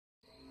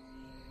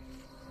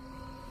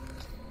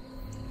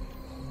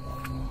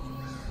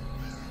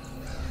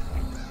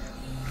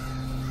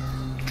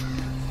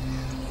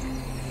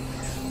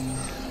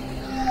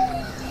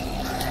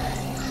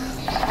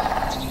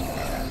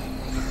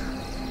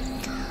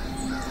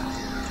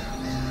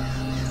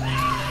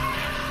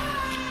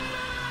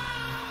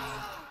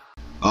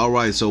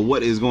Alright, so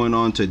what is going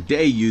on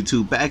today,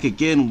 YouTube? Back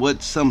again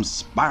with some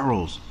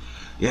Spyrals.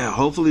 Yeah,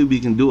 hopefully we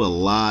can do a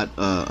lot.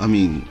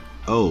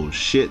 Oh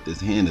shit,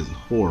 this hand is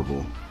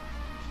horrible.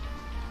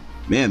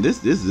 Man,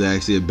 this is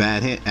actually a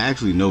bad hand.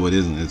 Actually, no, it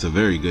isn't. It's a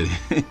very good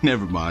hand.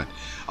 Never mind.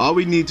 All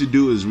we need to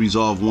do is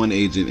resolve one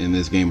agent in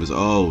this game. Is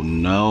oh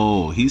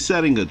no, he's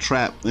setting a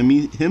trap. I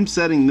mean, him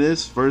setting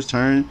this first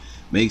turn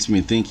makes me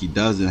think he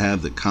doesn't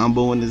have the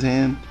combo in his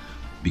hand.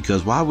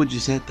 Because why would you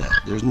set that?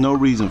 There's no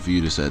reason for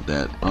you to set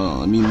that. Oh,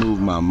 let me move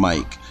my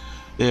mic.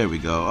 There we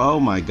go. Oh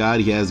my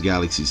god, he has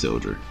Galaxy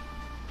Soldier.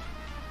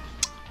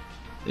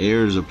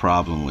 There's a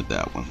problem with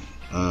that one.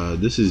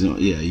 This is,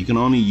 yeah, you can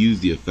only use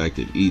the effect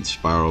of each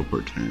spiral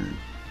per turn.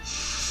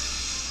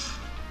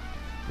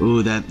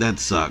 Ooh, that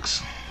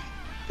sucks.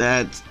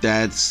 That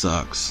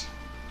sucks.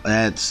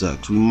 That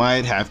sucks. We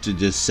might have to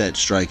just set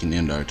strike and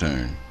end our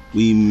turn.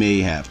 We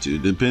may have to,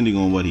 depending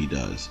on what he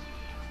does.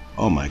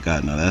 Oh my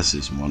god, no, that's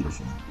just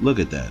wonderful. Look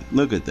at that.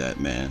 Look at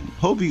that, man.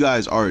 Hope you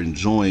guys are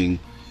enjoying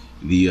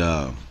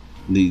the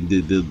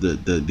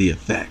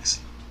effects.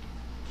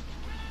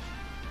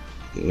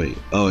 Okay, wait.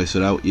 Oh, so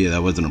that, yeah,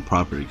 that wasn't a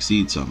proper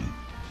exceed summon.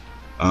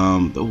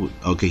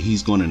 Okay,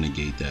 he's going to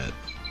negate that.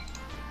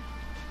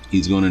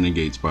 He's going to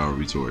negate Spiral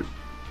Retort.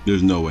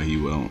 There's no way he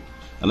won't.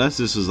 Unless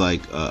this is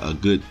like a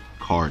good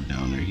card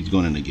down there. He's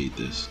going to negate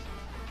this.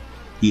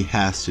 He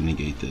has to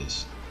negate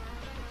this.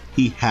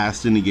 He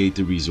has to negate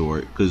the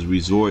resort, because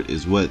resort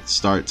is what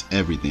starts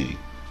everything.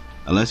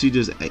 Unless you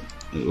just,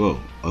 whoa,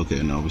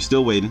 okay, no, we're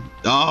still waiting.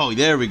 Oh,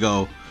 there we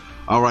go.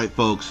 All right,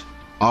 folks.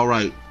 All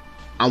right,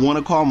 I want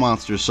to call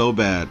monster so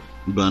bad,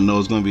 but I know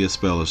it's gonna be a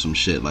spell or some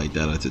shit like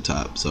that at the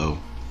top. So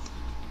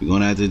we're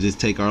gonna have to just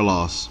take our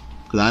loss,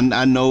 because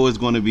I know it's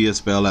gonna be a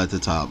spell at the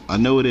top. I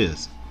know it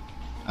is.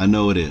 I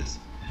know it is.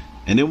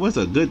 And then what's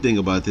a good thing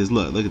about this?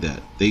 Look at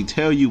that. They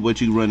tell you what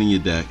you run in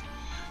your deck.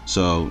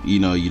 So, you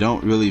know, you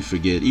don't really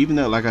forget, even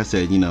though, like I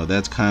said, you know,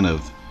 that's kind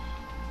of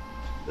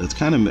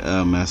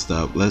messed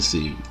up. Let's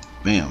see.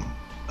 Bam.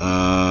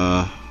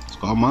 Let's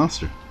call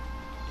monster.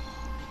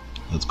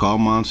 Let's call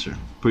monster.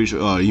 Pretty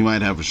sure, oh, you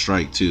might have a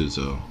strike too,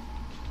 so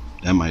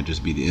that might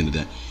just be the end of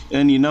that.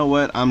 And you know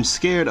what? I'm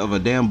scared of a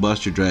damn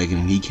Buster Dragon,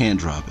 and he can't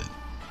drop it.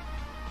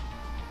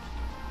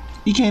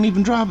 He can't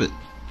even drop it.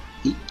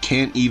 He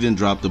can't even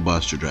drop the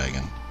Buster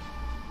Dragon.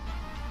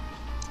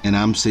 And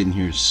I'm sitting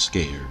here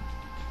scared.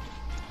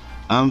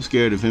 I'm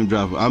scared of him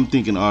dropping. I'm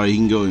thinking, all right, he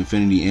can go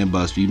Infinity and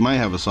Buster. He might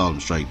have a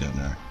Solemn Strike down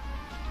there.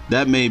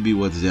 That may be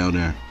what's down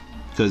there,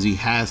 because he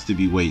has to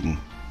be waiting.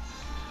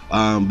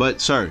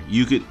 But sir,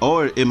 you could,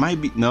 or it might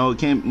be, no, it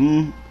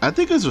can't. I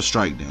think it's a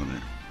strike down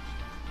there.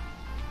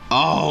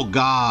 Oh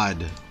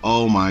god,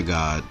 oh my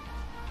god.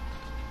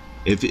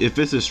 If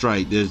it's a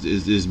strike,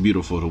 it's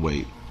beautiful to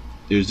wait.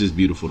 It's just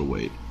beautiful to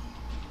wait.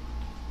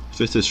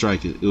 If it's a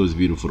strike, it was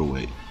beautiful to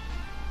wait.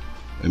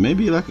 And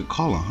maybe like a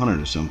call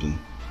 100 or something.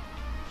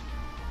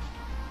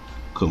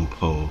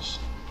 Compose.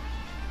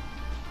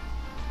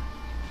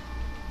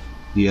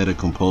 He had to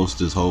compose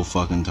this whole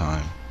fucking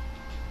time.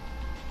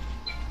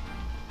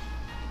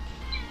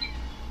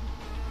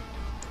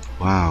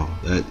 Wow,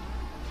 that.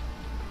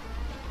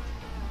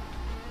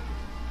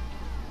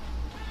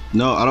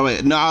 No, I don't.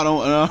 Wait. No, I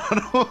don't.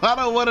 No, I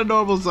don't want a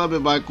normal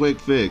summon my quick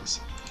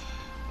fix.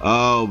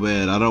 Oh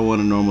man, I don't want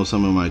a normal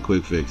summon my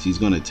quick fix. He's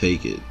gonna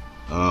take it.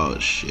 Oh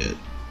shit.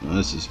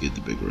 Let's just get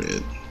the big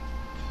red.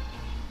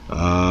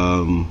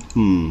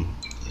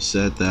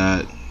 Set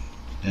that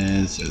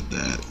and set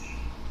that.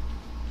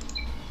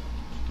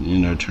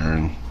 In our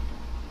turn.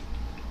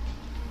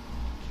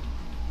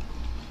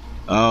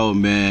 Oh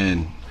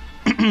man.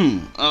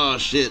 Oh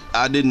shit.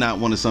 I did not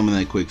want to summon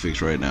that quick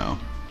fix right now.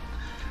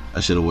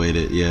 I should have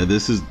waited. Yeah,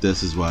 this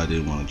is why I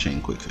didn't want to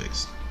chain quick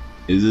fix.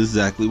 This is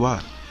exactly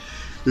why.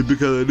 It's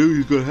because I knew he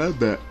was gonna have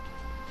that.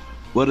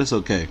 But it's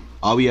okay.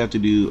 All we have to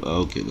do,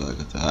 okay, like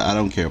I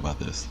don't care about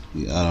this.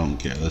 Yeah, I don't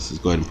care. Let's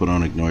just go ahead and put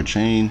on ignore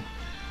chain.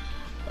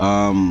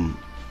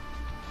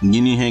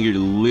 Union Hanger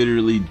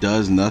literally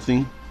does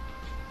nothing.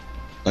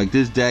 Like,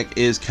 this deck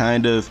is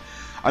kind of,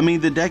 I mean,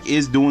 the deck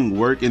is doing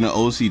work in the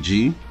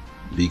OCG,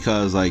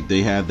 because like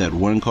they have that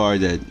one card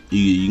that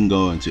you can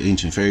go into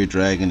Ancient Fairy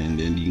Dragon, and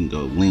then you can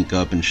go link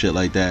up and shit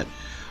like that.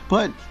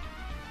 But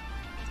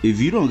if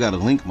you don't got a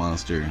link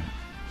monster,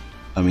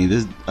 I mean,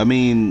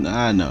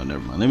 no, never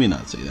mind. Let me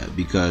not say that,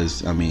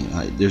 because I mean,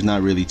 there's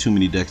not really too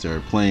many decks that are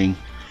playing.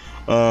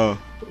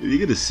 You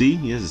get a C.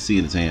 He has a C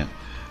in his hand.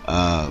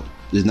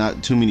 There's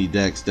not too many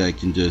decks that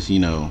can just, you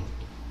know,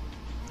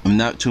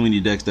 not too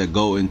many decks that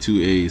go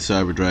into a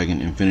Cyber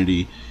Dragon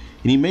Infinity,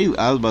 and he may,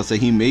 I was about to say,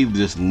 he may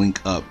just link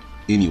up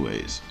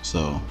anyways.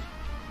 So,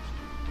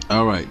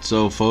 all right,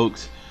 so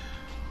folks,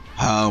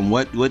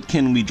 what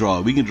can we draw?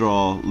 We can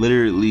draw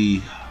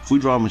literally, if we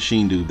draw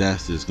Machine Dude,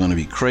 that's just gonna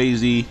be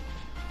crazy.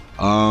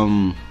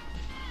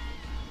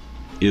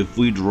 If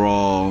we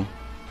draw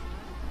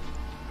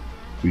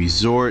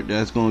Resort,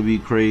 that's gonna be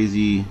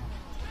crazy.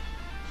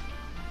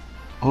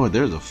 Oh,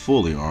 there's a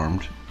fully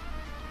armed.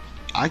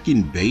 I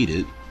can bait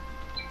it.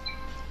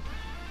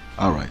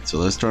 Alright, so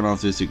let's turn off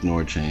this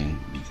ignore chain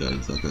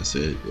because, like I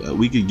said,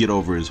 we could get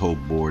over his whole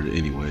board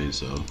anyway,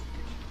 so.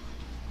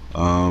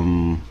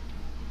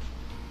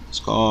 Let's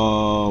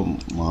call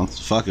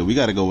monster. Fuck it, we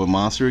gotta go with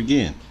monster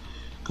again.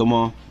 Come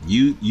on,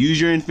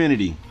 use your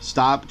infinity.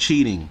 Stop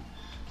cheating.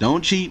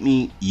 Don't cheat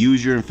me.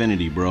 Use your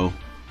infinity, bro.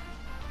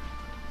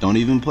 Don't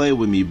even play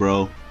with me,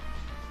 bro.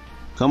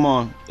 Come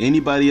on.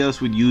 Anybody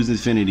else would use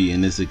infinity in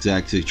this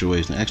exact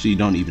situation. Actually, you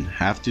don't even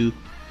have to.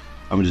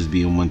 I'm just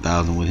being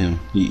 1000 with him.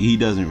 He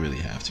doesn't really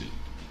have to.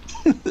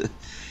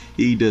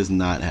 He does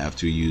not have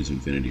to use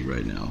infinity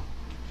right now.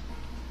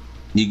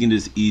 You can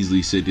just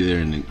easily sit there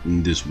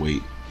and just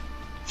wait.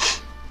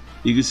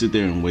 You can sit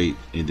there and wait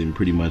and then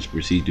pretty much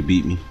proceed to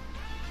beat me.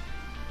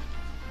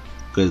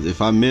 Because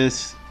if I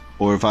miss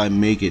or if I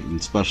make it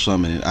and special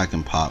summon it, I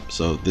can pop.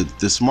 So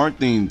the smart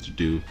thing to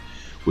do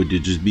would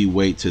just be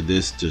wait to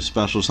this to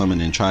special summon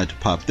and try to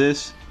pop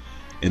this,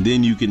 and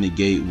then you can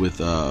negate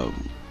with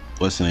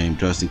what's the name,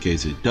 just in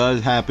case it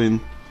does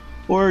happen.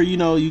 Or, you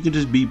know, you can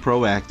just be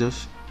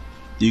proactive.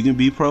 You can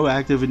be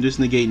proactive and just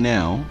negate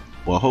now.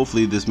 Well,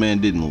 hopefully this man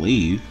didn't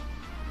leave.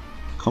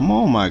 Come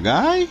on, my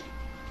guy,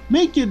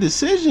 make your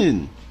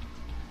decision.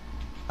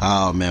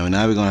 Oh man,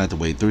 now we're gonna have to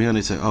wait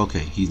 300 seconds. Okay,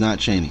 he's not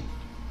chaining.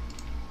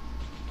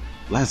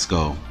 Let's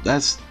go.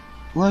 Let's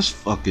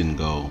fucking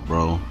go,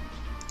 bro.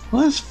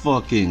 Let's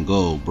fucking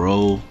go,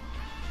 bro.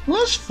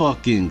 Let's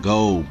fucking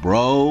go,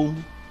 bro.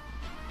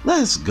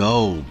 Let's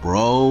go,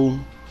 bro.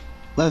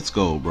 Let's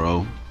go,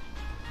 bro.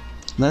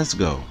 Let's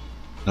go.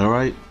 All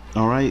right,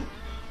 all right.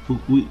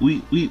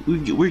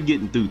 We're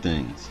getting through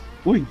things.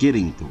 We're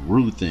getting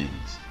through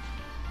things.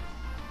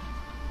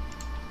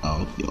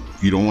 Oh,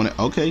 you don't want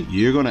to? Okay,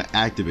 you're gonna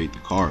activate the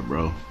card,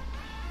 bro.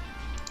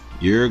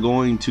 You're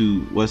going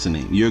to, what's the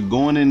name? You're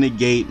going to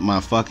negate my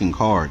fucking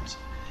cards.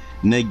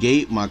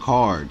 Negate my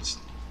cards.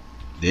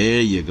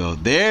 There you go.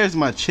 There's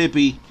my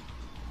chippy.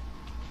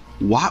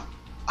 What?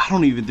 I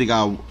don't even think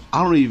I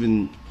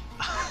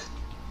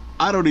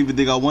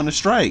want to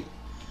strike.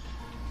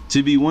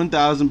 To be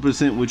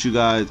 1000% with you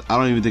guys, I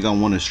don't even think I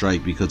want to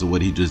strike because of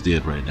what he just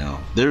did right now.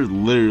 There's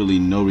literally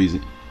no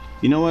reason.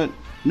 You know what?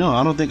 No,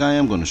 I don't think I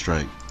am going to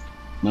strike.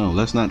 No,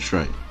 let's not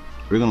strike.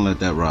 We're going to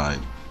let that ride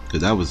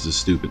because that was just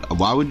stupid.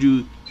 Why would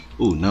you?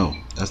 Oh, no,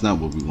 that's not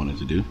what we wanted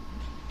to do.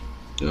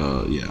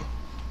 Yeah.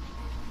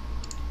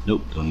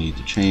 Nope, don't need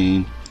the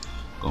chain.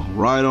 Go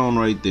right on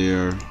right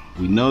there.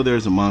 We know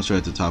there's a monster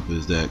at the top of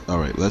his deck. All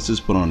right, let's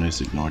just put on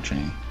this ignore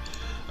chain.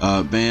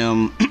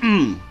 Bam.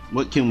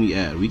 What can we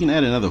add? We can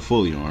add another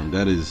fully armed.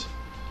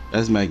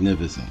 That's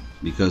magnificent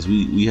because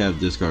we have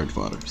discard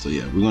fodder. So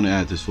yeah, we're gonna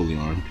add this fully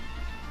armed.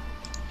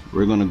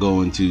 We're gonna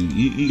go into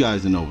you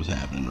guys know what's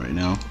happening right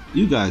now.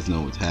 You guys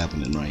know what's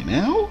happening right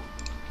now.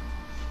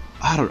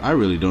 I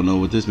really don't know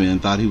what this man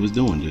thought he was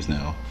doing just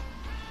now.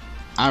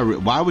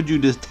 Why would you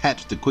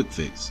detach the quick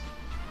fix?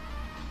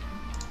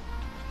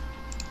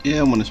 Yeah,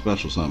 I want a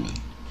special summon.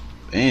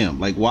 Bam.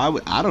 Like, why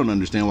would I don't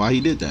understand why he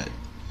did that.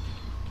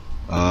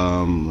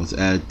 Let's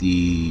add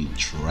the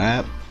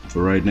trap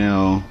for right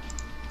now.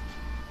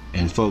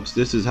 And folks,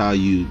 this is how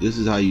you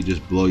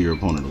just blow your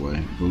opponent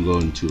away. We'll go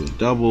into a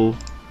double.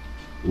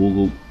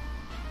 We'll go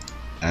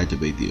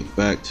activate the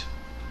effect.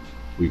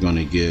 We're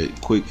gonna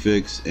get quick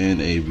fix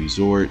and a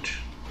resort.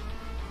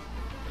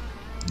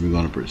 We're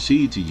gonna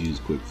proceed to use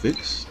quick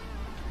fix.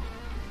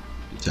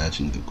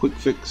 Detaching the quick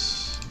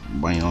fix.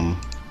 Bam.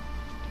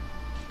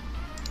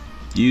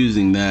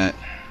 Using that.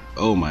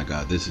 Oh my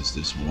god, this is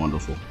just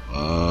wonderful.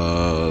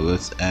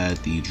 Let's add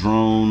the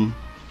drone.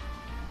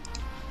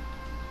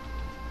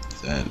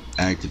 Let's add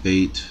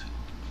activate,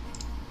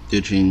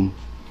 ditching,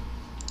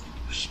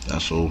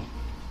 special,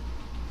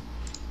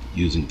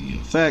 using the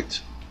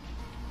effect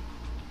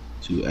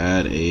to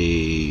add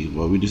a,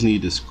 well, we just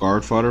need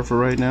discard fodder for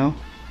right now.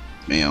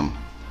 Bam.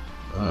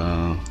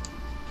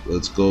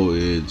 Let's go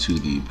into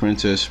the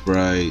princess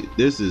sprite.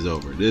 This is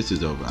over. This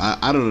is over.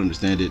 I don't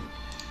understand it.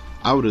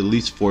 I would at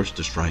least force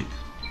the strike.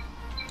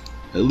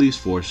 At least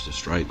force the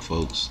strike,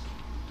 folks.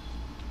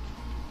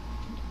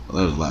 Well,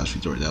 that was last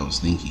resort. That was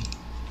sneaky.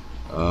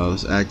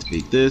 Let's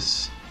activate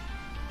this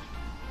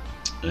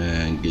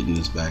and getting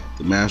this back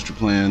to master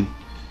plan.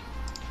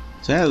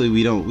 Sadly,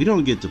 we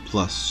don't get to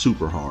plus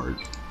super hard.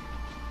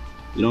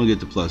 We don't get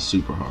to plus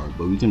super hard,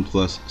 but we can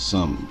plus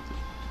some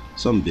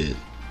bit.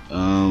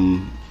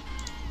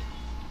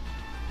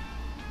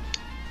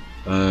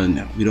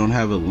 No, we don't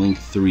have a link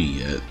 3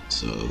 yet,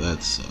 so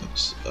that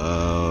sucks.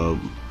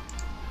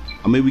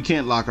 I mean, we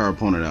can't lock our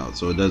opponent out,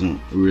 so it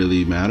doesn't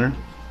really matter.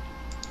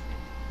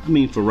 I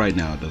mean, for right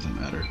now, it doesn't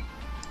matter.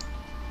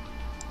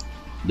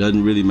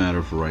 Doesn't really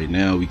matter for right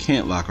now. We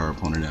can't lock our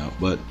opponent out,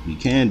 but we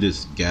can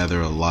just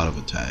gather a lot of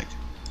attack.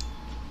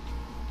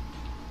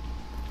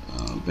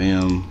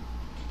 Bam.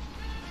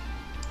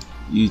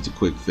 Use the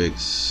quick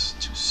fix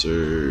to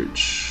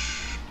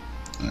search.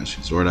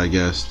 Resort, I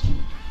guess.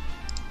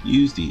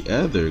 Use the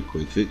other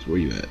quick fix. Where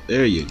you at?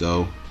 There you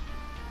go.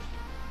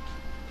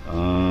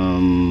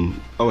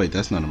 Oh wait,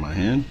 that's not in my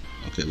hand.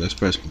 Okay, let's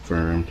press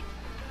confirmed.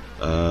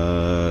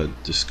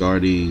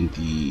 discarding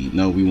the,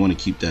 no, we want to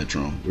keep that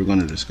drone. We're going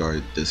to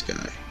discard this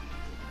guy.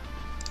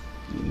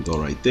 Go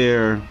right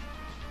there.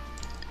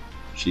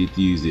 She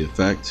to use the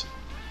effect.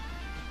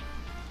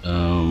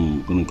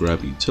 I'm gonna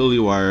grab a utility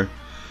wire.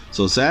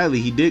 So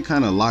sadly, he did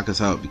kind of lock us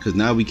out because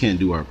now we can't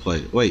do our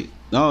play. Wait,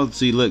 no,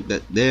 see, look,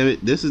 that, damn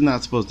it, this is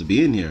not supposed to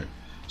be in here.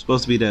 It's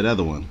supposed to be that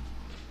other one.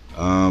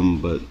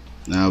 But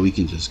now we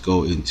can just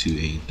go into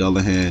a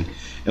Dullahan.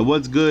 And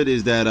what's good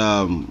is that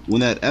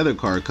when that other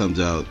card comes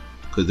out,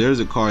 because there's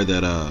a card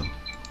that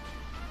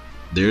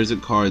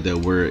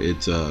where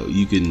it's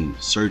you can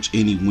search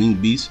any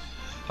winged beast,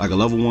 like a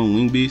level 1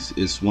 winged beast.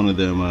 It's one of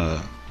them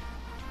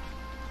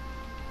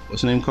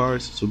what's the name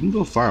cards? So we can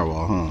go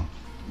Firewall, huh?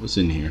 What's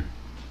in here?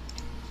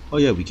 Oh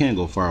yeah, we can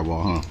go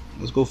Firewall, huh?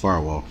 Let's go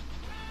Firewall.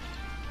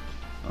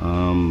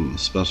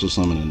 Special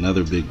summon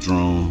another big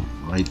drone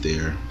right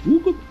there.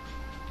 Whoop.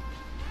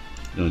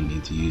 Don't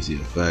need to use the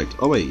effect.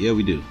 Oh wait, yeah,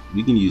 we do.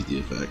 We can use the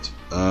effect.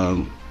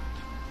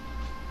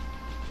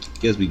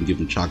 Guess we can give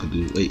him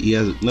Chakadoo. Wait, he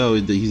has no,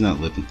 he's not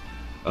living.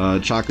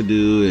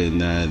 Chakadoo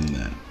and that and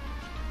that.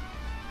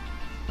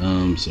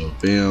 So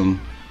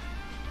bam.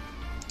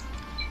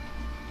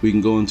 We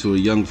can go into a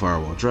young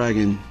Firewall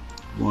Dragon.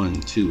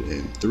 1, 2,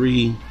 and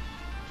 3.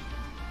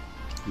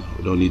 No,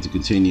 we don't need to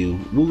continue.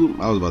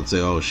 I was about to say,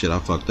 oh shit, I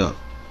fucked up.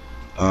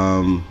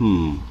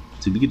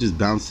 So we could just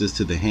bounce this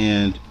to the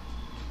hand.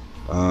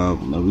 No,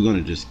 we're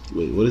gonna just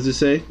wait. What does it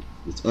say?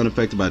 It's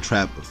unaffected by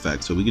trap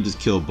effect, so we could just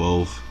kill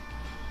both.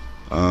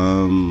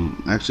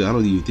 Actually, I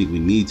don't even think we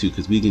need to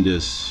because we can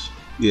just,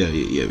 yeah,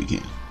 we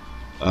can.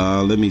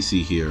 Let me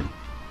see here.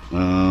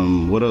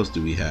 What else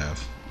do we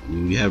have? I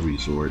mean, we have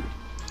Resort.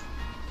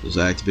 Let's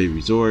activate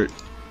Resort.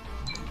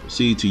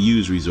 Proceed to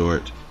use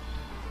Resort.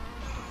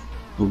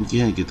 Well, we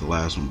can't get the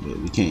last one, but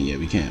we can't. Yeah,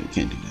 we can't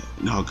do that.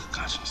 No,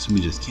 gosh, so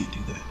we just can't do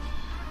that.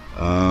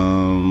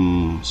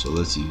 So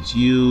let's use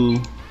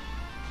you.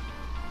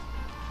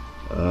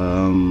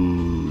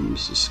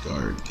 Let's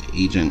discard the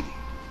agent.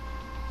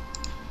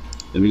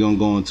 Then we're gonna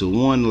go into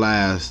one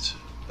last.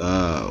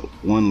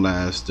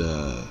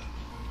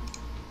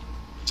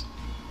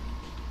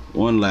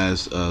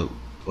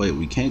 Wait,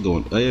 we can't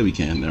go. Oh yeah, we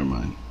can. Never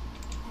mind.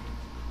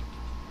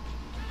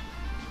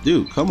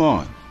 Dude, come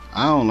on.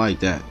 I don't like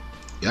that.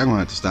 Y'all gonna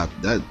have to stop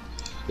that.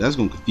 That's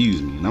gonna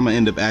confuse me, and I'm gonna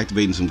end up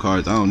activating some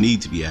cards I don't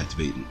need to be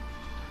activating.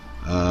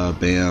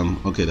 Bam.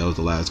 Okay, that was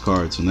the last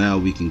card. So now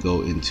we can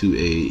go into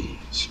a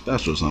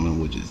special summon,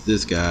 which is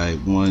this guy.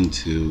 1,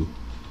 2.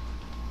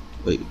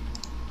 Wait.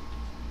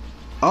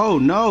 Oh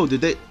no!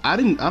 Did they? I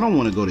don't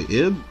want to go to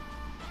Ib.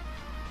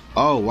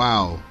 Oh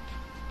wow.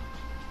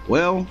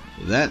 Well,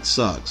 that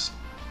sucks.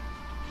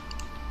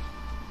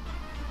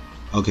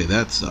 Okay,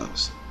 that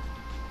sucks.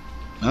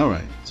 All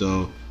right.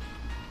 So.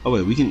 Oh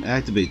wait, we can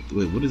activate.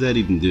 Wait, what does that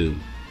even do?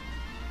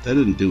 That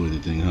didn't do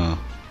anything, huh?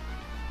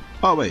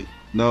 Oh wait,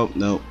 no.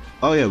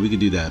 Oh yeah, we could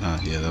do that, huh?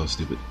 Yeah, that was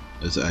stupid.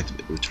 Let's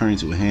activate. Return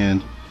to a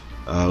hand.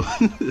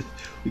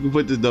 We can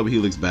put this double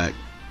helix back,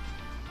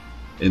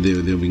 and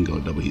then we can go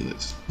double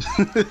helix.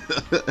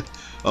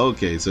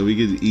 Okay, so we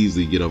can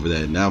easily get over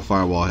that. Now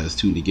Firewall has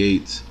 2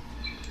 negates.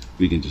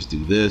 We can just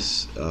do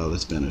this.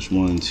 Let's banish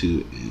 1,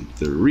 2, and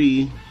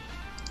 3.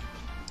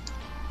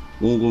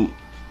 Boom.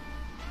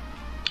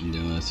 And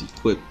then let's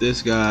equip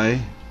this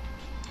guy.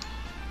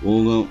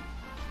 And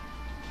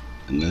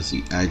let's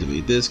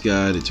activate this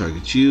guy to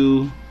target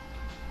you.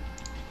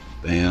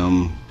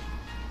 Bam.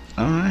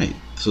 Alright.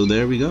 So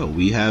there we go.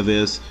 We have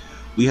this.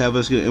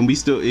 And we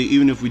still,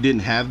 even if we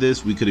didn't have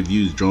this, we could have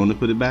used drone to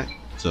put it back.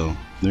 So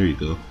there you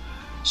go.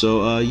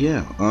 So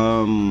yeah.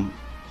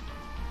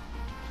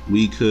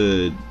 We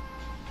could.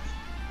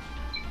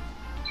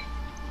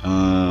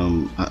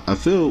 I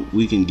feel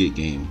we can get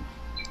game.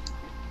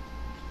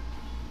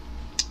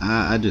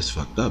 I just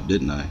fucked up,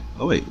 didn't I?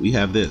 Oh wait, we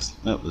have this.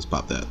 Oh, let's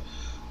pop that.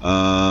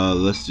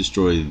 Let's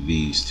destroy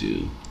these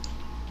 2.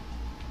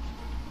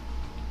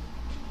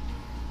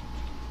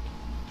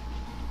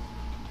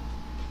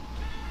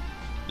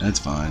 That's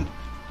fine.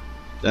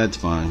 That's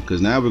fine,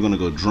 because now we're gonna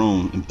go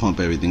drone and pump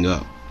everything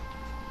up.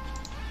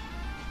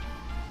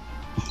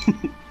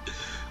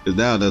 Because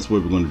now that's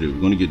what we're gonna do.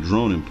 We're gonna get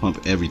drone and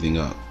pump everything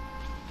up.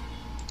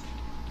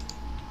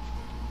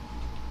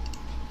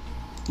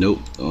 Nope,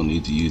 don't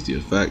need to use the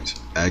effect.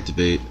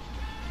 Activate.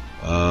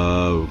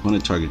 We're gonna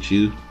target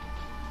you.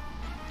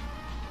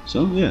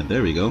 So yeah,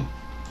 there we go.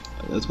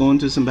 Let's go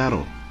into some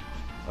battle.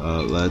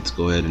 Let's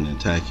go ahead and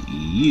attack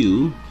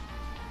you.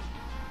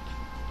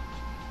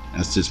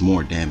 That's just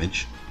more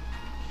damage.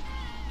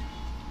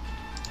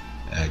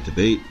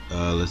 Activate.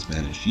 Let's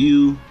banish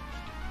you.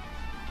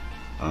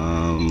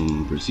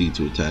 Proceed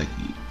to attack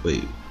you.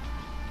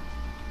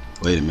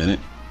 Wait a minute.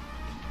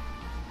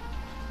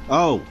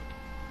 Oh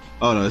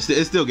no,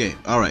 it's still game.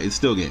 All right, it's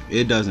still game.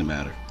 It doesn't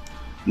matter.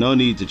 No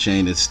need to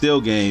change. It's still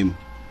game.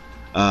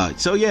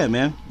 So yeah,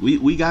 man,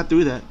 we got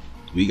through that.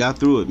 We got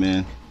through it,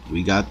 man.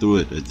 We got through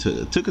it.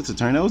 It took us a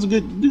turn. That was a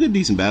good,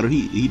 decent battle.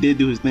 He did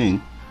do his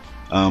thing.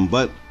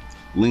 But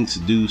links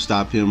do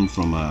stop him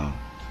from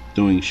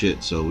doing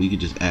shit. So we could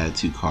just add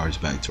 2 cards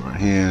back to our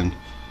hand.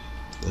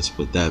 Let's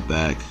put that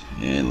back,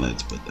 and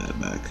let's put that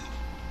back,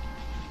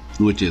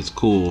 which is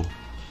cool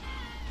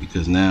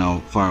because now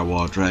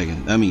Firewall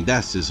Dragon, I mean,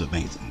 that's just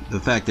amazing. The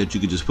fact that you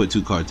could just put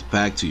 2 cards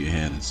back to your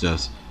hand, it's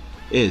just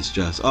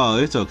oh,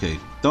 it's okay.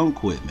 Don't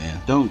quit,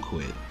 man, don't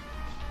quit.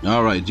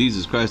 All right,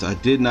 Jesus Christ, I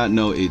did not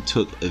know it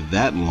took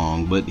that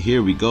long, but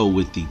here we go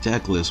with the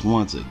deck list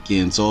once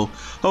again. So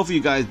hopefully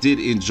you guys did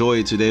enjoy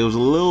it today. It was a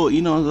little,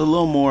 you know, a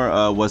little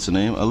more, what's the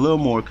name? A little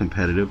more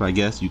competitive, I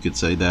guess you could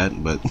say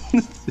that, but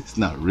it's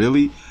not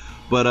really.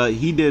 But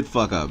he did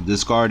fuck up,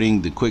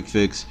 discarding the quick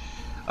fix.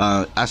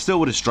 I still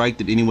would have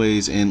striked it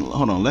anyways. And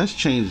hold on, let's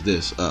change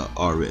this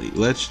already.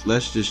 Let's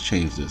just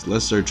change this.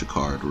 Let's search a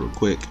card real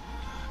quick.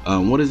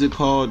 What is it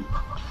called?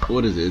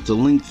 What is it? It's a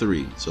Link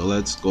 3. So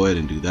let's go ahead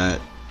and do that.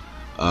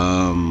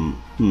 Oh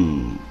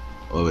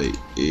wait,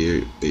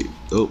 here, wait,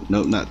 oh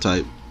no, not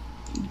type.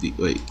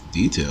 Wait,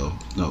 detail.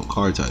 No,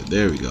 card type.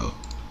 There we go.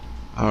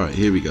 All right,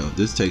 here we go.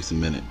 This takes a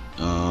minute.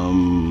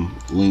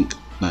 Link,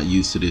 not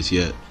used to this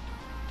yet.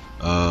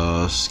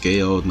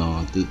 Scale,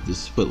 no,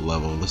 this put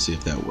level. Let's see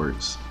if that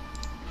works.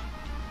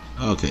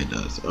 Okay, it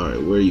does. All right,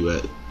 where are you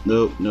at?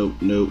 Nope, nope,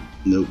 nope,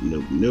 nope,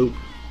 nope, nope.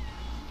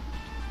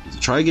 Is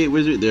it Tri-Gate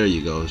Wizard? There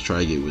you go. It's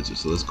Tri-Gate Wizard.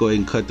 So let's go ahead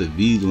and cut the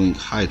V-Link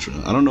Hydra.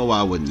 I don't know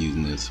why I wasn't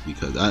using this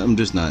because I'm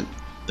just not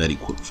that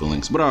equipped for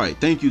links. But all right,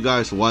 thank you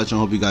guys for watching.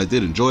 I hope you guys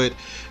did enjoy it.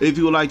 If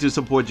you would like to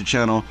support the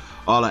channel,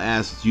 all I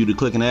ask is you to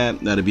click an ad.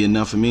 That'll be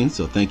enough for me.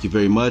 So thank you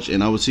very much,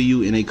 and I will see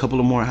you in a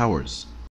couple of more hours.